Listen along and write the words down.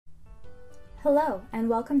Hello, and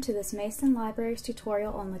welcome to this Mason Libraries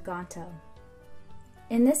tutorial on Leganto.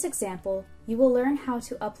 In this example, you will learn how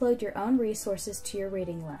to upload your own resources to your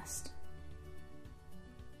reading list.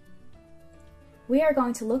 We are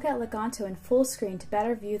going to look at Leganto in full screen to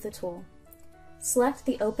better view the tool. Select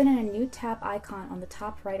the Open in a New tab icon on the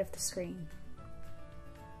top right of the screen.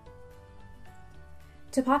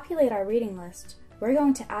 To populate our reading list, we're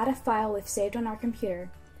going to add a file we've saved on our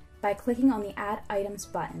computer by clicking on the Add Items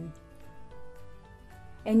button.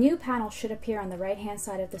 A new panel should appear on the right-hand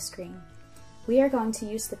side of the screen. We are going to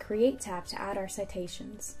use the Create tab to add our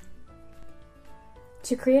citations.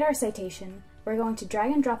 To create our citation, we're going to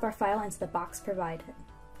drag and drop our file into the box provided.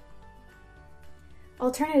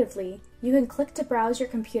 Alternatively, you can click to browse your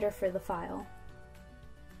computer for the file.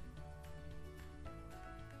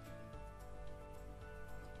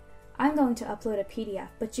 I'm going to upload a PDF,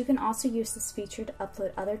 but you can also use this feature to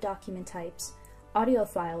upload other document types, audio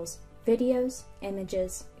files, videos,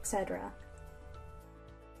 images, etc.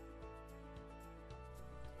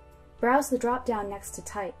 Browse the drop-down next to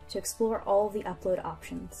Type to explore all of the upload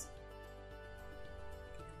options.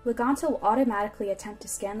 Leganto will automatically attempt to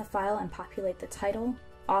scan the file and populate the title,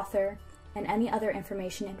 author, and any other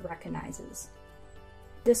information it recognizes.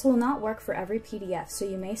 This will not work for every PDF, so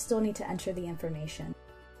you may still need to enter the information.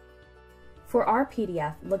 For our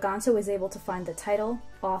PDF, Leganto is able to find the title,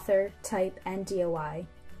 author, type, and DOI.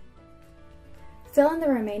 Fill in the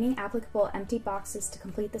remaining applicable empty boxes to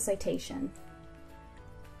complete the citation.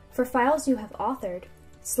 For files you have authored,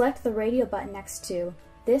 select the radio button next to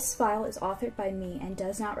 "This file is authored by me and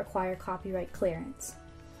does not require copyright clearance."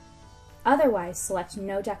 Otherwise, select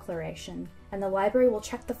No Declaration, and the library will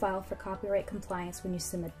check the file for copyright compliance when you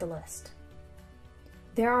submit the list.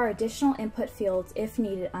 There are additional input fields if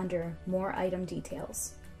needed under More Item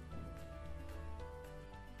Details.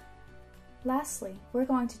 Lastly, we're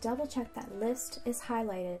going to double check that List is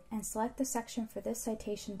highlighted and select the section for this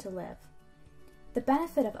citation to live. The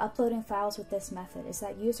benefit of uploading files with this method is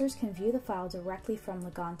that users can view the file directly from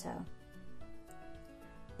Leganto.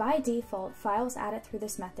 By default, files added through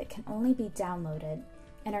this method can only be downloaded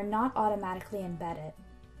and are not automatically embedded.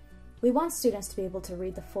 We want students to be able to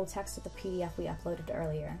read the full text of the PDF we uploaded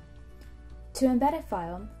earlier. To embed a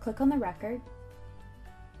file, click on the record.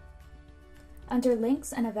 Under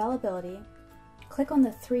Links and Availability, click on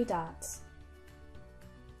the three dots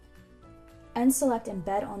and select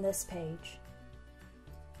Embed on this page.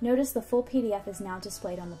 Notice the full PDF is now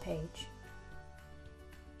displayed on the page.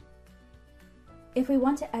 If we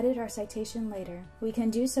want to edit our citation later, we can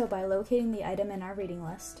do so by locating the item in our reading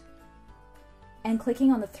list and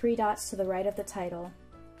clicking on the three dots to the right of the title.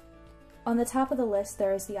 On the top of the list,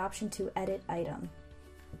 there is the option to Edit Item.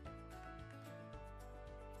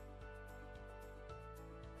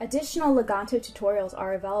 Additional Leganto tutorials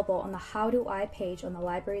are available on the How Do I page on the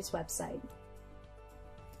library's website.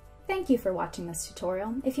 Thank you for watching this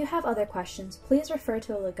tutorial. If you have other questions, please refer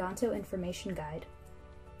to a Leganto information guide.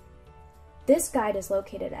 This guide is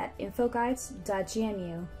located at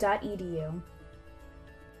infoguides.gmu.edu.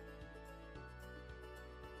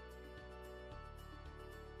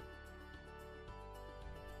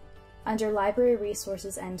 under Library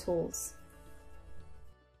Resources and Tools.